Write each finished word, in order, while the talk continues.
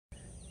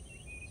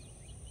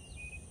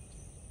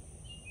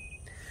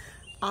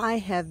I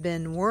have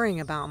been worrying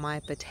about my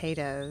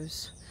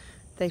potatoes.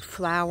 They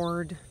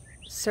flowered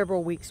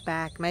several weeks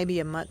back,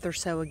 maybe a month or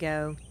so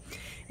ago.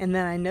 And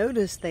then I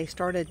noticed they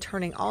started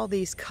turning all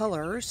these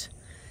colors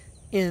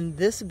in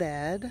this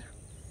bed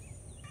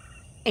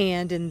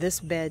and in this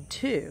bed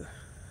too.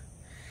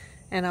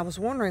 And I was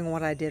wondering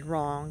what I did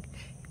wrong.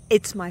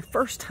 It's my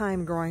first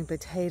time growing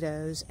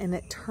potatoes, and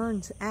it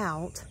turns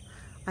out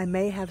I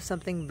may have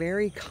something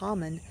very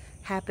common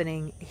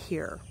happening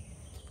here.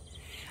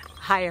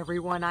 Hi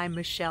everyone, I'm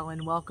Michelle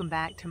and welcome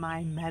back to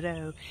my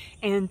meadow.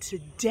 And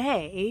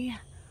today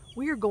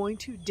we are going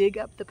to dig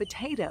up the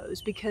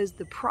potatoes because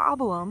the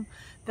problem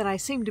that I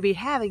seem to be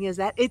having is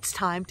that it's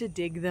time to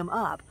dig them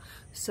up.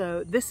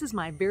 So this is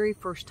my very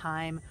first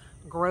time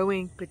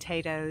growing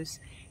potatoes,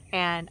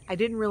 and I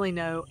didn't really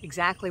know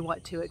exactly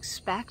what to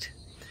expect,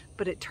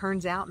 but it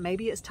turns out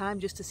maybe it's time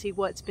just to see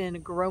what's been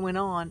growing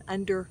on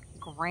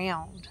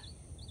underground.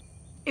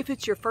 If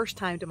it's your first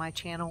time to my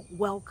channel,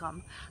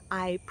 welcome.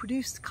 I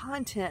produce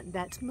content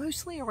that's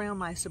mostly around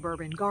my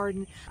suburban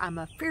garden. I'm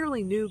a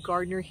fairly new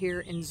gardener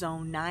here in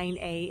Zone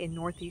 9A in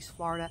Northeast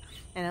Florida,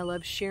 and I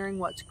love sharing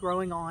what's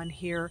growing on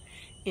here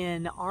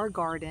in our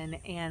garden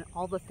and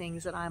all the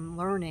things that I'm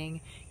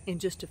learning in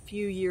just a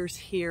few years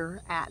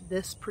here at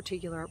this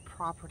particular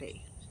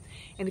property.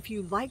 And if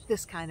you like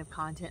this kind of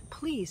content,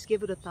 please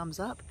give it a thumbs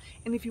up.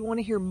 And if you want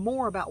to hear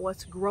more about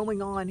what's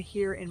growing on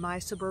here in my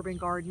suburban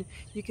garden,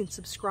 you can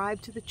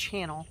subscribe to the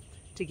channel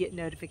to get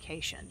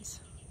notifications.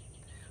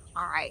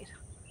 All right,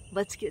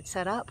 let's get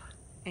set up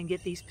and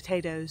get these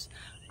potatoes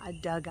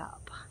dug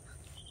up.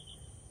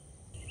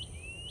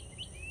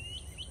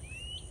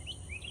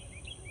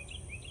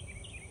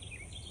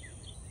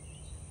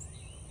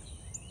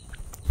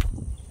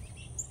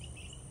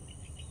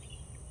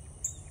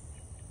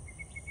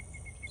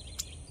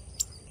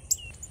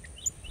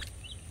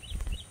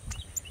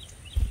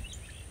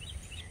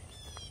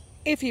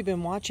 If you've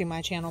been watching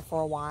my channel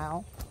for a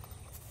while,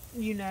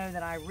 you know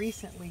that I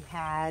recently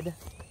had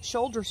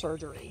shoulder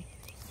surgery.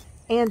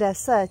 And as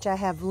such, I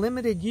have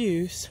limited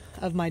use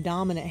of my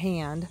dominant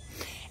hand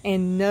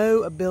and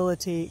no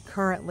ability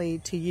currently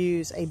to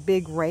use a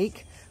big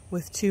rake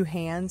with two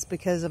hands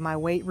because of my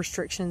weight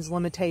restrictions,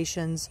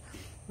 limitations,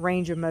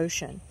 range of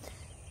motion.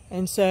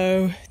 And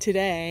so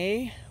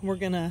today we're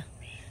gonna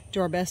do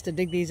our best to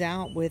dig these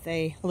out with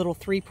a little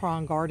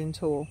 3-prong garden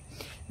tool.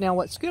 Now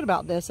what's good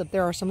about this, if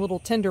there are some little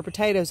tender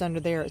potatoes under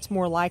there, it's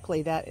more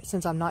likely that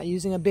since I'm not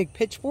using a big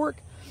pitchfork,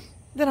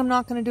 that I'm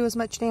not going to do as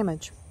much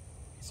damage.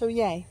 So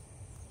yay.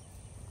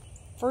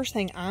 First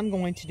thing I'm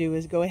going to do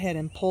is go ahead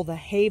and pull the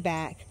hay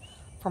back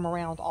from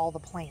around all the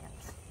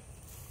plants.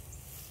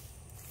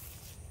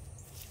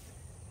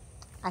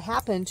 I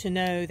happen to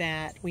know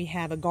that we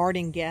have a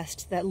garden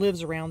guest that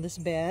lives around this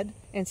bed,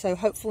 and so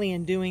hopefully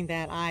in doing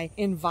that I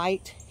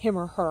invite him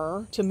or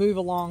her to move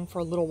along for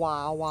a little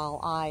while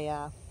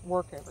I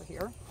work over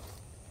here.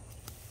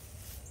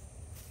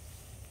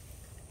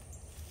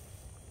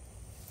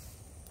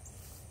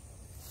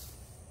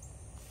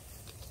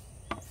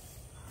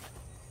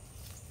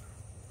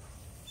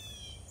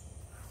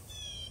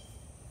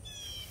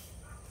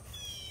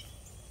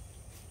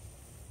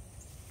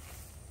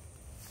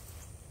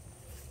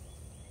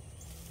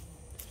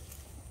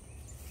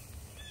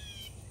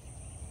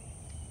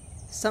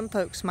 Some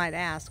folks might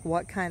ask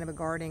what kind of a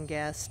garden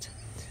guest.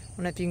 I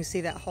don't know if you can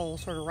see that hole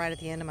sort of right at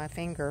the end of my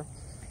finger.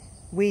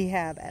 We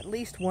have at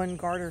least one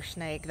garter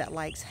snake that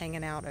likes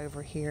hanging out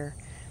over here.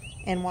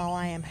 And while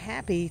I am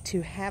happy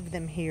to have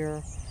them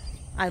here,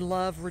 I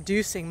love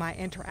reducing my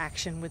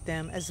interaction with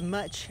them as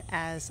much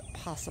as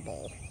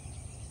possible.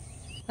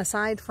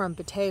 Aside from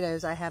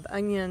potatoes, I have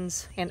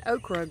onions and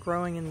okra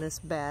growing in this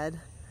bed.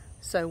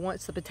 So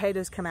once the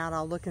potatoes come out,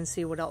 I'll look and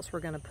see what else we're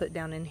going to put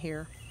down in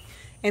here.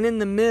 And in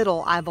the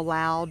middle, I've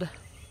allowed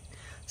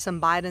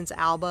some Biden's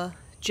alba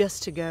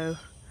just to go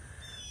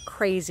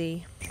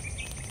crazy.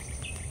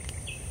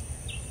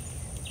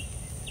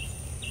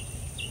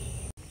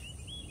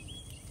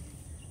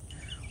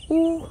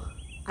 Ooh,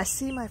 I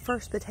see my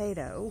first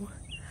potato.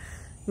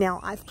 Now,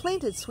 I've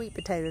planted sweet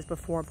potatoes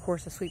before. Of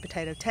course, a sweet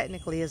potato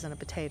technically isn't a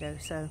potato,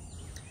 so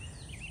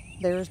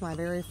there's my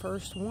very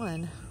first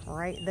one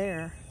right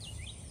there.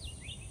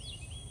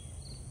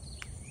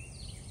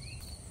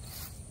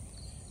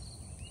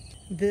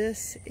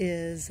 This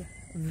is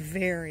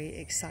very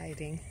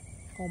exciting.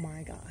 Oh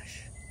my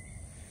gosh.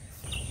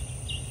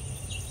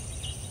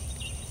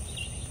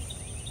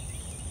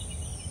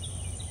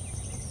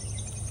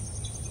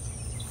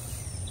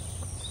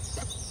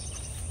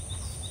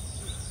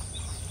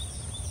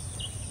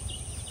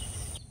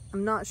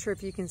 I'm not sure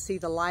if you can see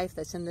the life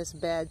that's in this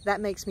bed.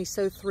 That makes me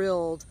so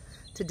thrilled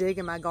to dig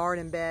in my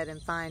garden bed and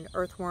find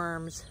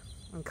earthworms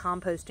and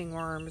composting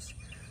worms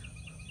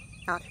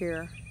out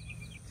here.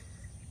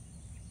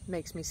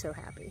 Makes me so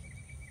happy.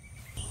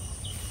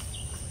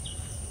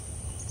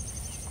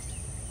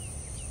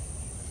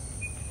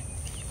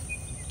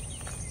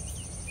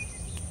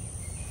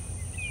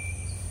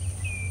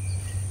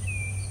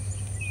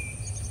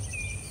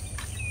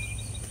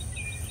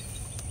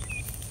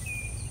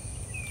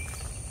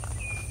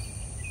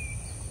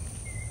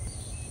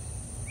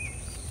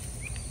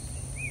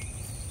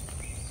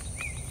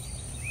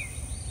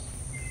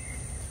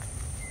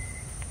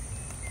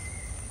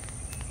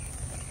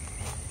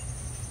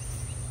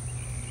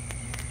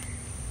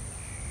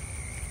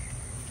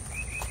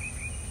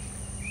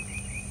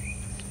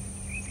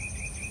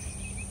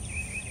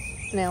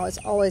 Now, it's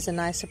always a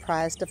nice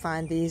surprise to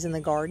find these in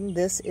the garden.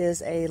 This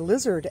is a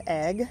lizard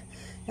egg,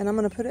 and I'm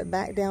going to put it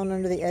back down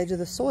under the edge of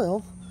the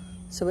soil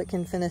so it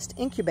can finish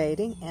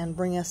incubating and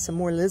bring us some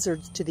more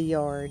lizards to the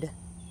yard.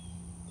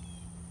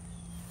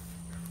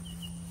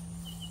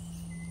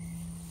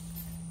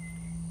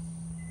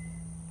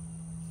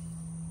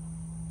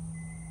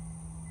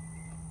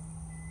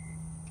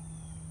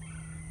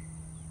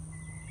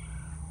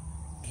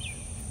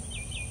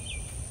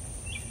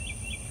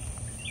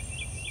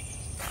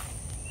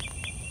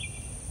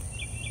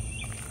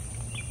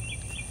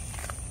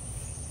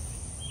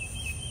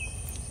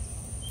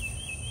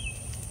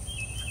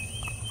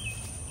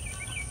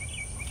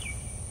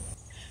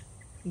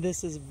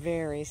 This is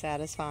very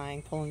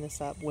satisfying, pulling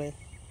this up with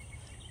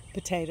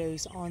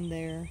potatoes on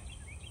there.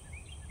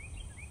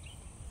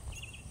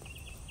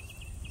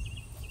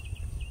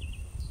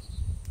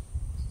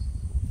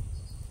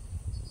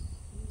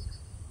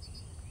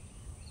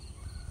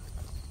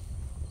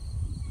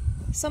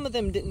 Some of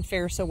them didn't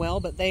fare so well,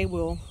 but they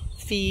will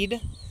feed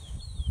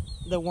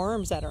the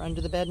worms that are under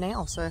the bed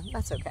now, so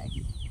that's okay.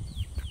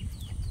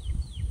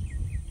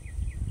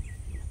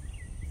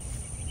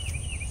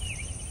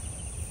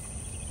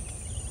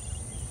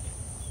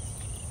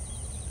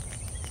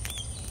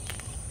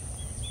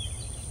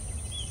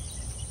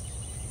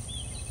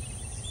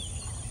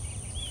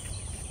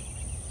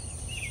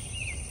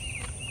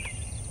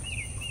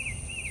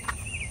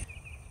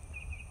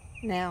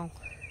 Now,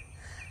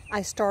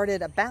 I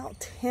started about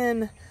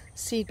 10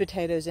 seed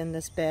potatoes in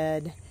this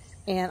bed,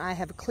 and I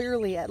have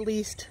clearly at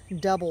least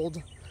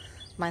doubled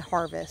my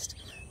harvest.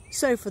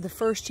 So for the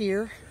first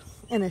year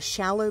in a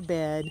shallow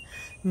bed,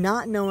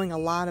 not knowing a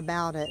lot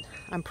about it,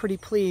 I'm pretty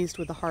pleased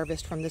with the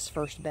harvest from this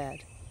first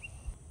bed.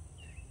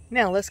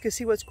 Now let's go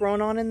see what's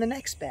growing on in the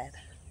next bed.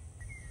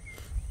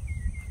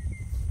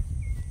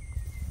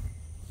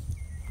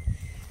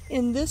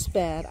 In this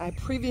bed, I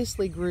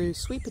previously grew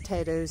sweet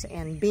potatoes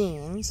and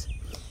beans,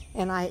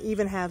 and I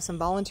even have some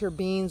volunteer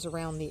beans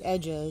around the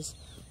edges.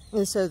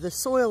 And so the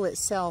soil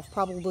itself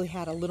probably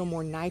had a little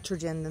more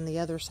nitrogen than the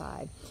other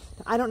side.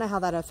 Now, I don't know how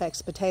that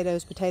affects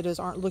potatoes. Potatoes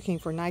aren't looking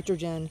for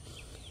nitrogen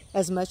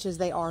as much as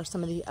they are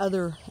some of the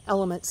other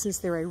elements since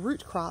they're a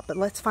root crop, but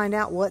let's find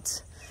out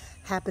what's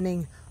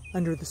happening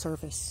under the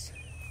surface.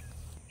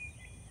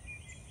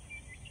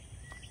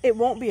 It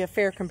won't be a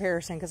fair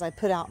comparison because I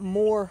put out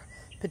more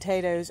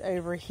potatoes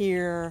over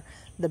here.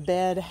 The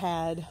bed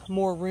had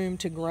more room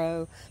to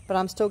grow, but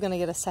I'm still going to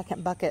get a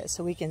second bucket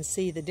so we can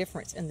see the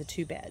difference in the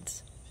two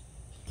beds.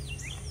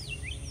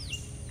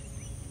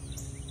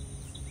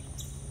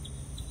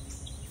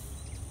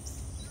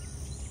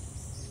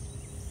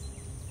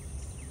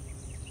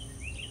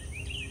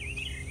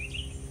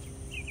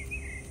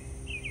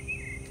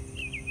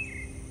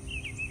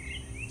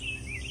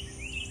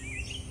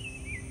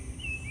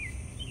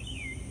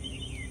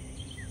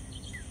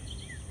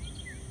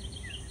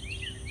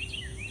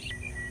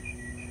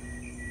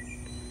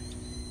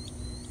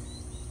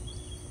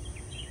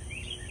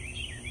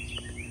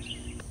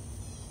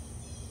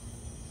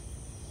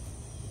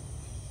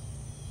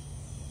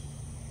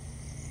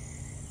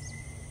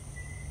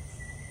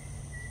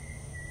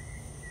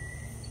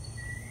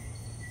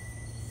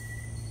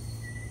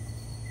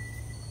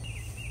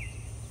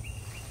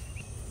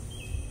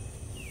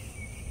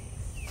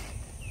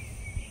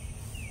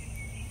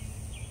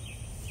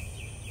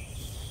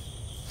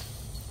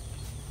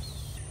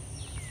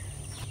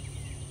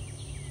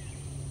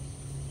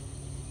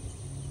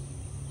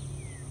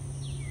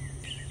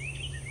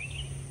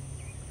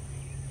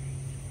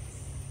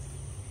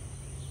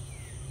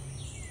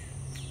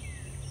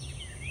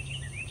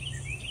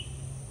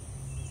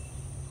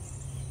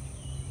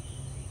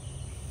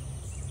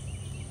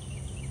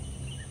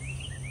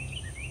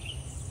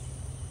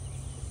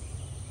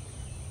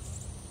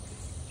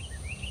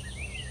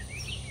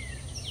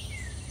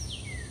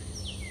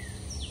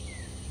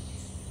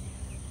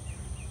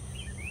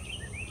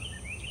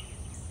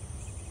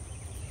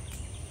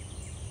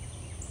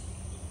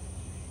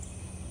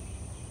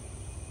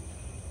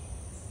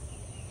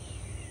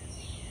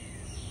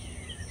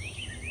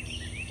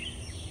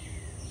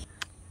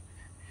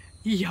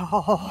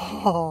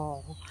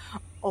 Y'all,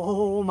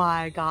 oh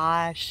my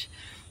gosh.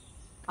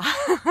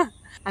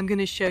 I'm going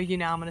to show you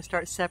now. I'm going to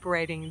start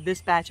separating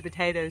this batch of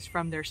potatoes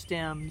from their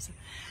stems.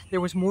 There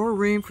was more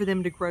room for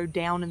them to grow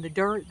down in the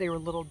dirt. They were a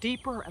little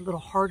deeper, a little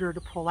harder to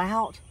pull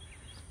out.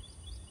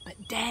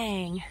 But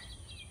dang,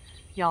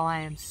 y'all, I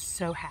am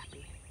so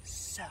happy,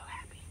 so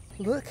happy.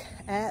 Look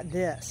at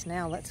this.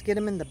 Now let's get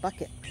them in the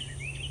bucket.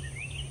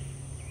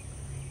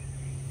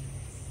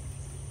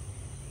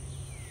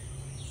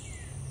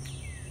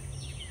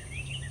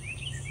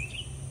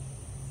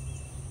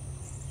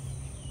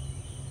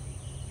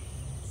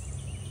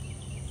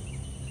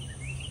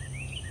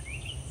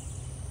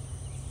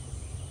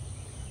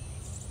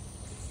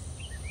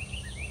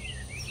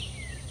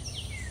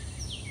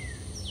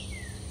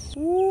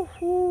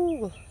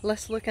 Woohoo!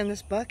 Let's look in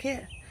this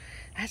bucket.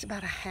 That's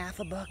about a half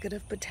a bucket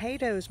of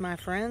potatoes, my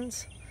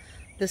friends.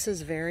 This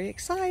is very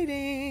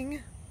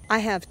exciting. I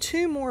have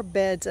 2 more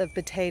beds of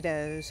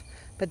potatoes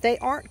but they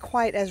aren't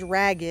quite as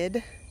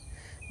ragged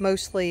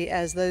mostly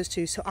as those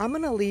two. So I'm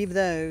gonna leave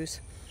those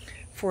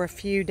for a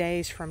few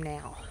days from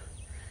now,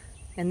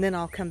 and then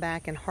I'll come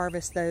back and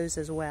harvest those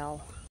as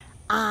well.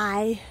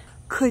 I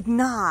could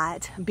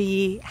not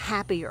be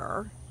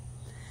happier.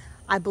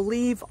 I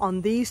believe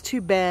on these two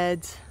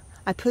beds,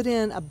 I put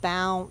in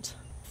about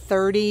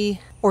 30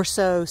 or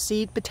so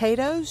seed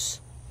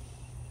potatoes,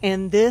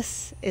 and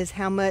this is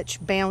how much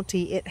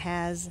bounty it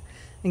has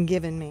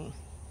given me.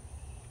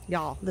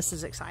 Y'all, this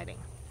is exciting.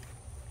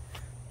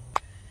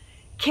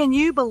 Can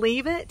you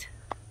believe it?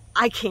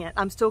 I can't.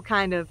 I'm still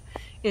kind of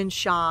in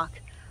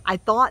shock. I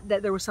thought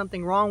that there was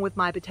something wrong with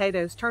my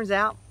potatoes. Turns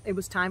out it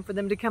was time for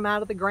them to come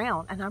out of the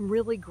ground. And I'm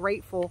really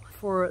grateful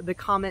for the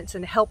comments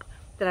and help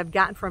that I've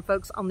gotten from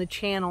folks on the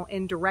channel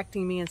in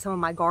directing me in some of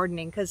my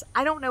gardening, because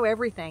I don't know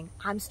everything.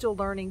 I'm still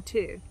learning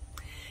too.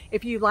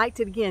 If you liked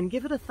it, again,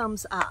 give it a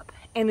thumbs up.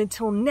 And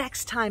until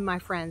next time, my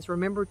friends,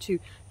 remember to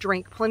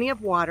drink plenty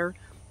of water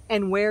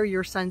and wear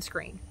your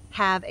sunscreen.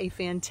 Have a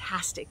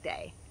fantastic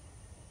day.